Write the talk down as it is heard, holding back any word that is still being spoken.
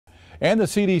And the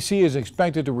CDC is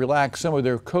expected to relax some of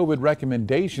their COVID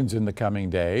recommendations in the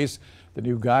coming days. The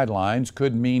new guidelines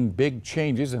could mean big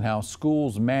changes in how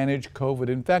schools manage COVID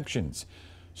infections.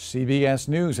 CBS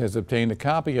News has obtained a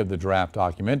copy of the draft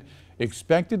document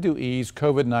expected to ease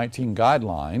COVID-19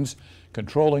 guidelines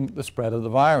controlling the spread of the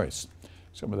virus.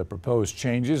 Some of the proposed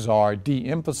changes are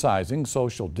de-emphasizing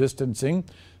social distancing,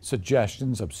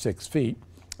 suggestions of 6 feet,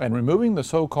 and removing the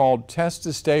so-called test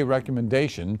to stay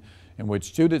recommendation in which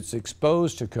students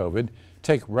exposed to COVID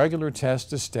take regular tests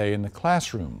to stay in the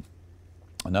classroom.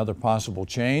 Another possible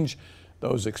change,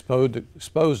 those exposed to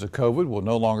COVID will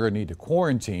no longer need to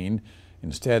quarantine,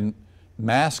 instead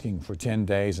masking for 10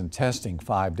 days and testing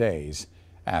 5 days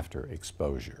after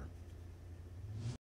exposure.